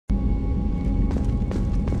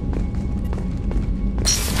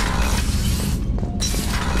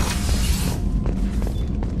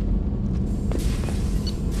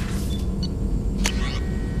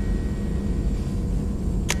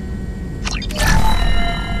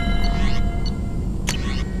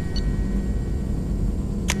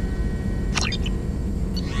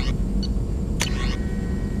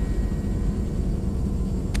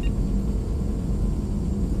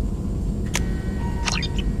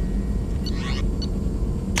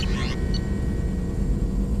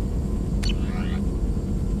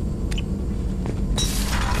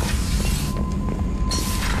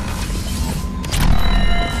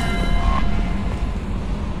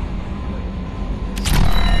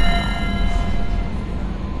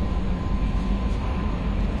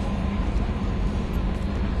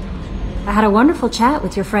I had a wonderful chat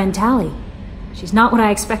with your friend Tali. She's not what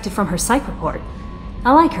I expected from her psych report.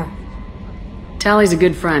 I like her. Tali's a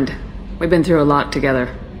good friend. We've been through a lot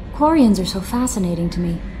together. Quarians are so fascinating to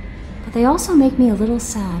me, but they also make me a little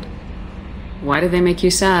sad. Why do they make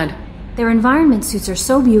you sad? Their environment suits are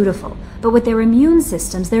so beautiful, but with their immune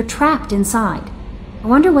systems, they're trapped inside. I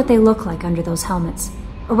wonder what they look like under those helmets,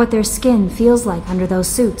 or what their skin feels like under those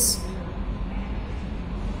suits.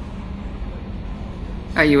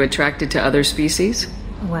 Are you attracted to other species?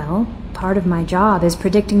 Well, part of my job is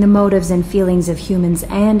predicting the motives and feelings of humans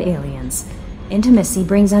and aliens. Intimacy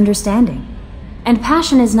brings understanding. And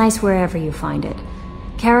passion is nice wherever you find it.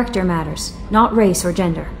 Character matters, not race or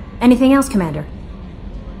gender. Anything else, Commander?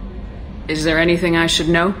 Is there anything I should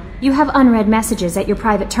know? You have unread messages at your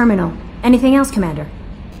private terminal. Anything else, Commander?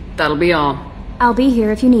 That'll be all. I'll be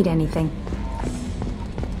here if you need anything.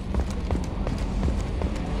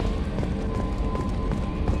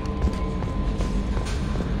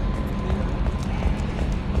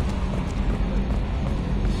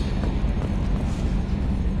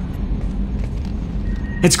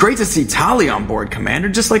 It's great to see Tali on board, Commander,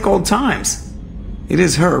 just like old times. It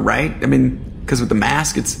is her, right? I mean, because with the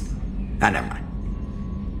mask, it's... Ah, never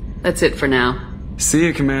mind. That's it for now. See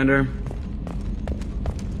you, Commander.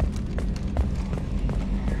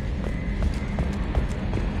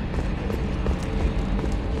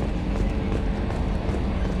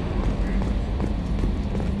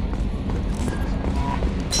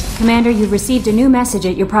 Commander, you've received a new message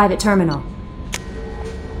at your private terminal.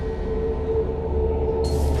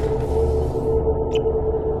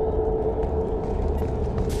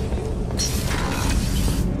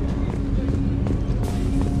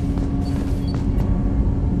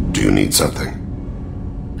 Do you need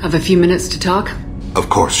something? Have a few minutes to talk? Of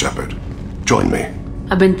course, Shepard. Join me.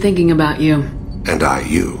 I've been thinking about you. And I,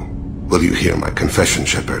 you. Will you hear my confession,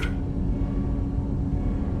 Shepard?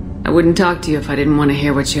 I wouldn't talk to you if I didn't want to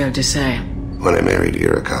hear what you have to say. When I married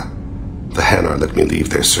Erica, the Hanar let me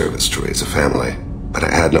leave their service to raise a family, but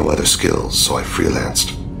I had no other skills, so I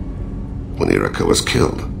freelanced. When Erica was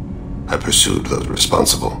killed, I pursued those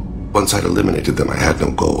responsible. Once I'd eliminated them, I had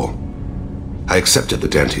no goal. I accepted the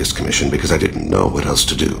Dantius commission because I didn't know what else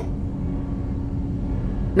to do.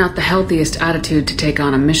 Not the healthiest attitude to take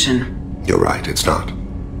on a mission. You're right, it's not.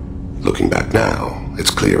 Looking back now,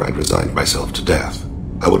 it's clear I'd resigned myself to death.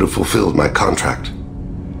 I would have fulfilled my contract.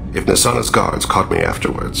 If Nasana's guards caught me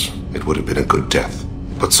afterwards, it would have been a good death.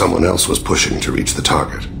 But someone else was pushing to reach the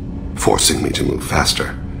target, forcing me to move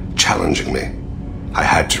faster, challenging me. I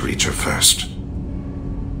had to reach her first.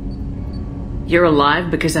 You're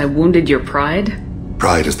alive because I wounded your pride?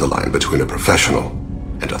 Pride is the line between a professional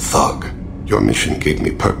and a thug. Your mission gave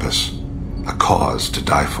me purpose, a cause to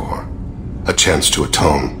die for, a chance to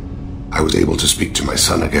atone. I was able to speak to my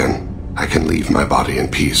son again. I can leave my body in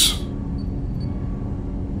peace.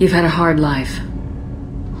 You've had a hard life.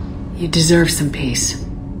 You deserve some peace.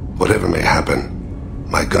 Whatever may happen,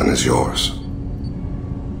 my gun is yours.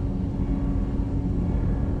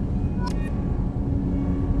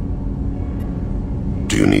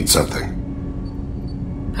 Do you need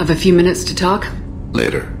something? Have a few minutes to talk?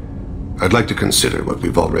 Later. I'd like to consider what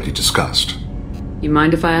we've already discussed. You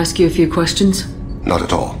mind if I ask you a few questions? Not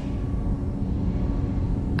at all.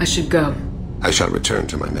 I should go. I shall return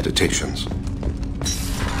to my meditations.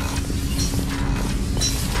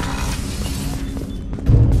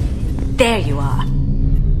 There you are.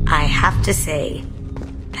 I have to say,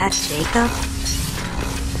 that Jacob?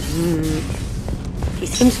 He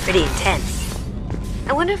seems pretty intense.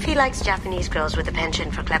 I wonder if he likes Japanese girls with a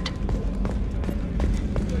penchant for klepto...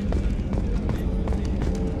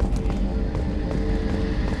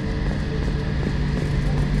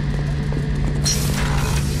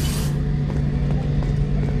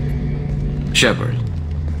 Shepard,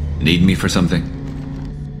 need me for something?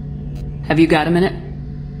 Have you got a minute?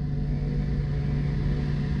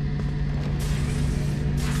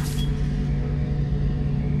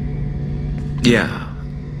 Yeah.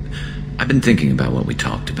 I've been thinking about what we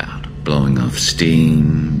talked about. Blowing off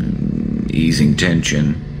steam, easing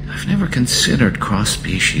tension. I've never considered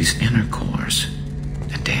cross-species intercourse.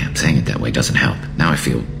 And damn, saying it that way doesn't help. Now I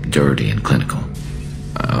feel dirty and clinical.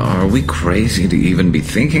 Are we crazy to even be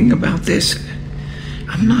thinking about this?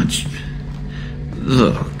 I'm not...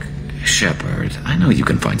 Look, Shepard, I know you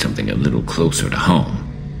can find something a little closer to home.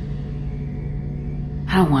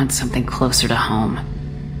 I don't want something closer to home.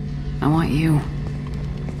 I want you.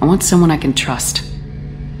 I want someone I can trust.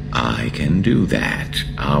 I can do that.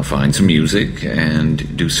 I'll find some music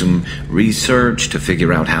and do some research to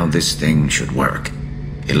figure out how this thing should work.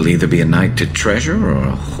 It'll either be a night to treasure or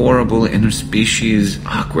a horrible interspecies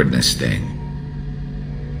awkwardness thing.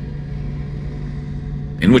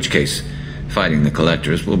 In which case, fighting the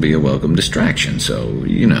collectors will be a welcome distraction, so,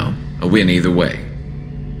 you know, a win either way.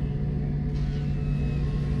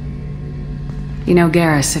 You know,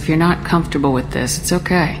 Garrus, if you're not comfortable with this, it's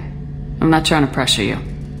okay. I'm not trying to pressure you.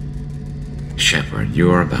 Shepard,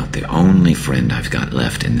 you're about the only friend I've got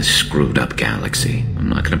left in this screwed-up galaxy. I'm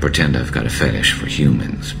not gonna pretend I've got a fetish for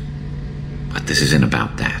humans. But this isn't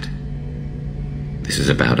about that. This is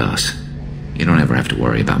about us. You don't ever have to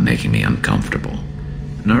worry about making me uncomfortable.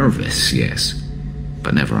 Nervous, yes,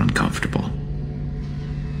 but never uncomfortable.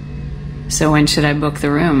 So when should I book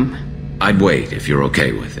the room? I'd wait if you're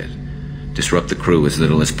okay with it. Disrupt the crew as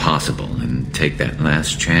little as possible and take that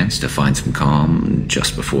last chance to find some calm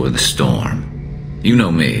just before the storm. You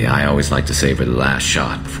know me, I always like to savor the last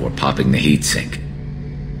shot before popping the heatsink.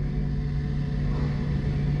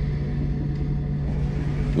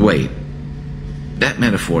 Wait, that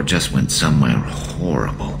metaphor just went somewhere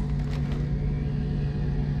horrible.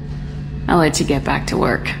 I'll let you get back to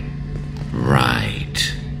work.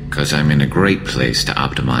 Right, 'cause I'm in a great place to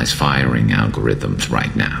optimize firing algorithms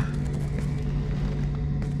right now.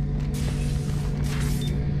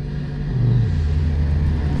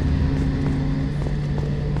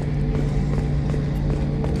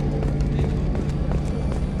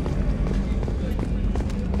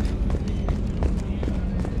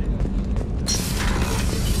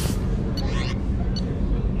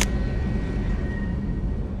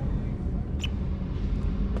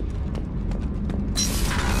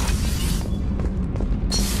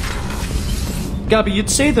 Gabby, you'd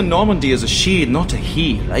say the Normandy is a she, not a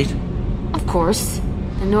he, right? Of course.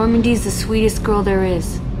 The Normandy's the sweetest girl there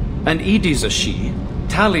is. And Edie's a she.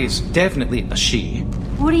 Tali's definitely a she.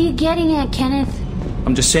 What are you getting at, Kenneth?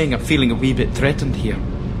 I'm just saying I'm feeling a wee bit threatened here.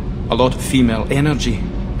 A lot of female energy,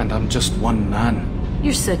 and I'm just one man.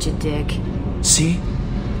 You're such a dick. See?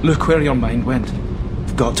 Look where your mind went.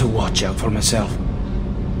 I've got to watch out for myself.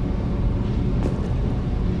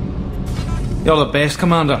 You're the best,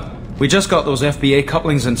 Commander. We just got those FBA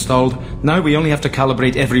couplings installed. Now we only have to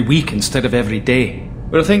calibrate every week instead of every day.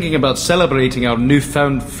 We're thinking about celebrating our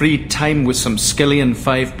newfound free time with some Skillian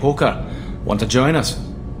 5 poker. Want to join us?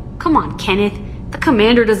 Come on, Kenneth. The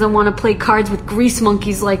commander doesn't want to play cards with grease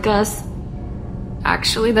monkeys like us.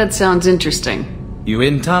 Actually, that sounds interesting. You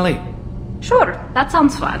in, Tali? Sure, that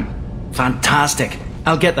sounds fun. Fantastic.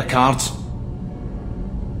 I'll get the cards.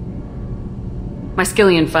 My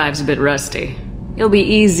Skillian 5's a bit rusty. You'll be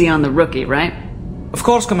easy on the rookie, right? Of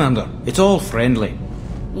course, Commander. It's all friendly.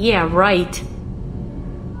 Yeah, right.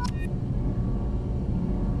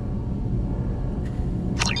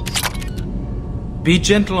 Be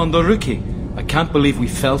gentle on the rookie. I can't believe we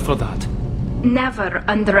fell for that. Never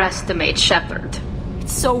underestimate Shepard.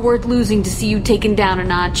 It's so worth losing to see you taken down a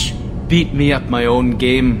notch. Beat me at my own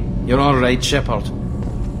game. You're all right, Shepard.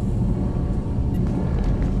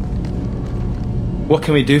 What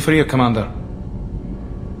can we do for you, Commander?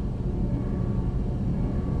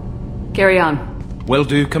 Carry on. Will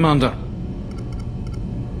do, Commander.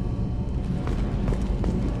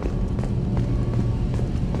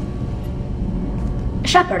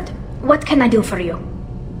 Shepard, what can I do for you?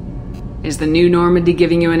 Is the new Normandy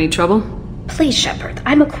giving you any trouble? Please, Shepard,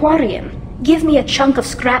 I'm a Quarian. Give me a chunk of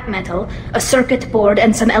scrap metal, a circuit board,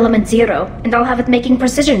 and some element zero, and I'll have it making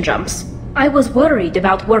precision jumps. I was worried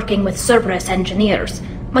about working with Cerberus engineers,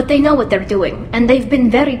 but they know what they're doing, and they've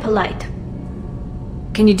been very polite.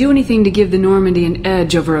 Can you do anything to give the Normandy an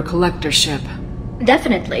edge over a collector ship?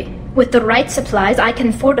 Definitely. With the right supplies, I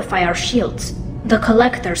can fortify our shields. The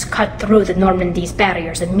collectors cut through the Normandy's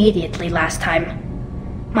barriers immediately last time.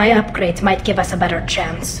 My upgrades might give us a better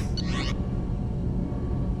chance.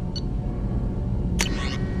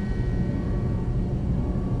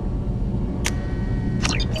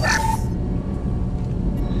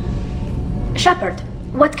 Shepard,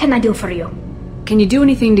 what can I do for you? Can you do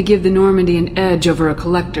anything to give the Normandy an edge over a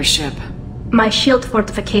collector ship? My shield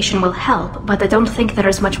fortification will help, but I don't think there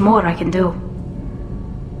is much more I can do.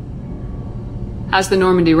 How's the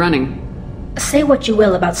Normandy running? Say what you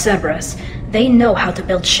will about Cerberus. They know how to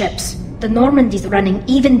build ships. The Normandy's running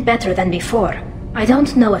even better than before. I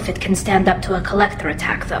don't know if it can stand up to a collector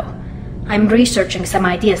attack, though. I'm researching some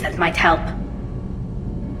ideas that might help.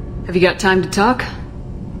 Have you got time to talk?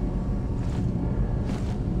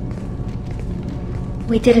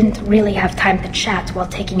 We didn't really have time to chat while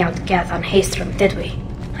taking out Geth on Haestrom, did we?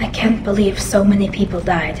 I can't believe so many people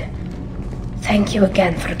died. Thank you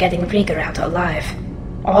again for getting Rieger out alive.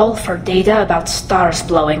 All for data about stars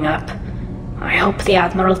blowing up. I hope the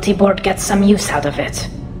Admiralty Board gets some use out of it.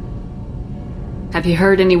 Have you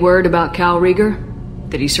heard any word about Cal Rieger?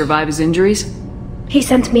 Did he survive his injuries? He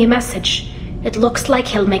sent me a message. It looks like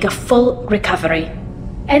he'll make a full recovery.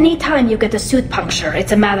 Anytime you get a suit puncture,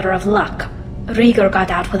 it's a matter of luck. Rieger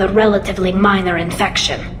got out with a relatively minor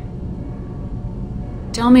infection.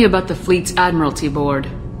 Tell me about the fleet's Admiralty Board.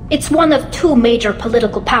 It's one of 2 major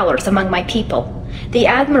political powers among my people. The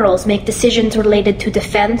admirals make decisions related to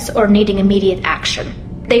defense or needing immediate action.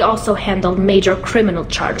 They also handle major criminal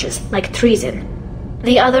charges, like treason.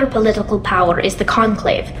 The other political power is the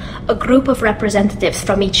Conclave, a group of representatives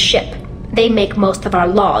from each ship. They make most of our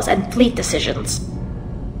laws and fleet decisions.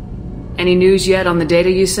 Any news yet on the data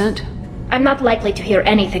you sent? I'm not likely to hear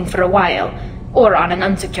anything for a while, or on an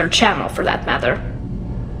unsecured channel for that matter.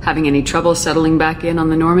 Having any trouble settling back in on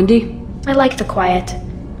the Normandy? I like the quiet.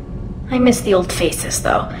 I miss the old faces,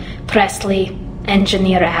 though. Presley,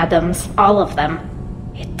 Engineer Adams, all of them.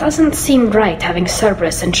 It doesn't seem right having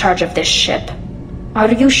Cerberus in charge of this ship.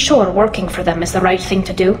 Are you sure working for them is the right thing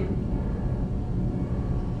to do?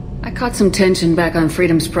 I caught some tension back on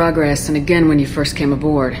Freedom's Progress and again when you first came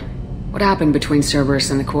aboard. What happened between Cerberus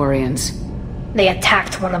and the Quarians? They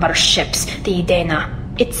attacked one of our ships, the Idena.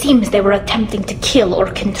 It seems they were attempting to kill or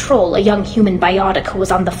control a young human biotic who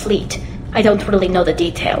was on the fleet. I don't really know the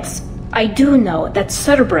details. I do know that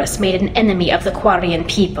Cerberus made an enemy of the Quarian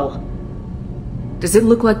people. Does it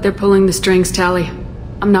look like they're pulling the strings, Tali?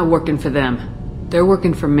 I'm not working for them. They're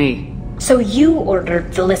working for me. So you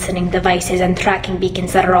ordered the listening devices and tracking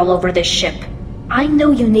beacons that are all over this ship. I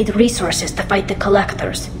know you need resources to fight the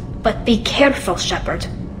Collectors, but be careful, Shepard.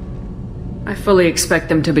 I fully expect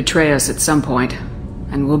them to betray us at some point,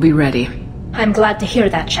 and we'll be ready. I'm glad to hear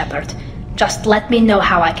that, Shepard. Just let me know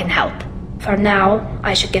how I can help. For now,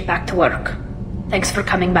 I should get back to work. Thanks for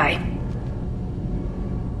coming by.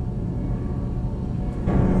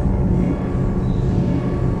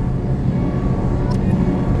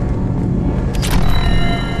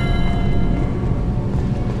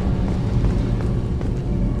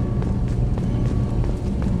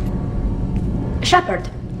 Shepard,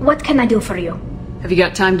 what can I do for you? Have you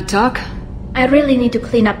got time to talk? I really need to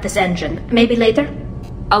clean up this engine. Maybe later?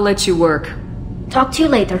 I'll let you work. Talk to you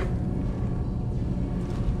later.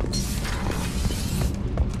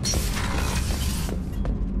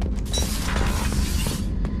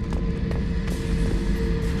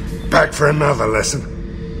 Back for another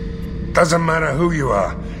lesson. Doesn't matter who you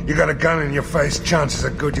are. You got a gun in your face, chances are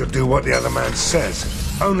good you'll do what the other man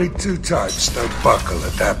says. Only 2 types don't buckle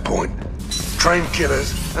at that point. Trained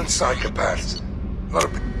killers and psychopaths. A lot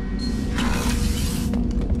of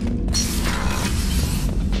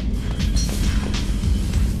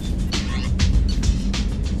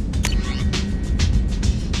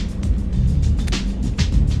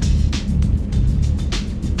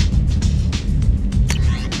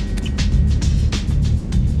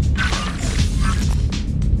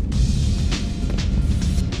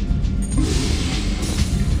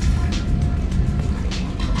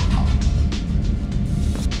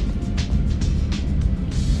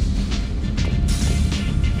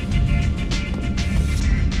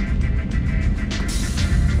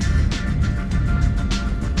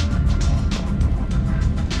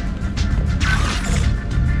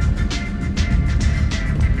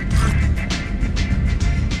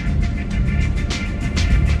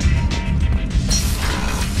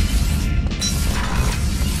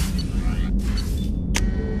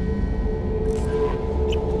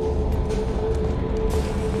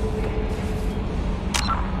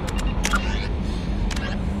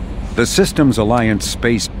The Systems Alliance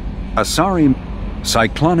Space Asari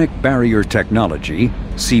Cyclonic Barrier Technology,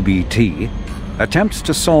 CBT, attempts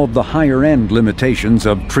to solve the higher-end limitations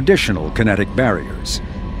of traditional kinetic barriers.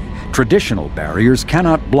 Traditional barriers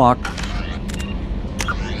cannot block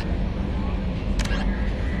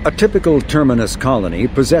a typical terminus colony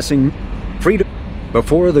possessing freedom.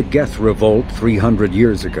 Before the Geth Revolt 300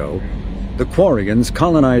 years ago, the Quarians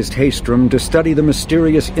colonized Haestrom to study the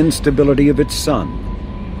mysterious instability of its sun,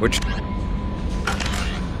 which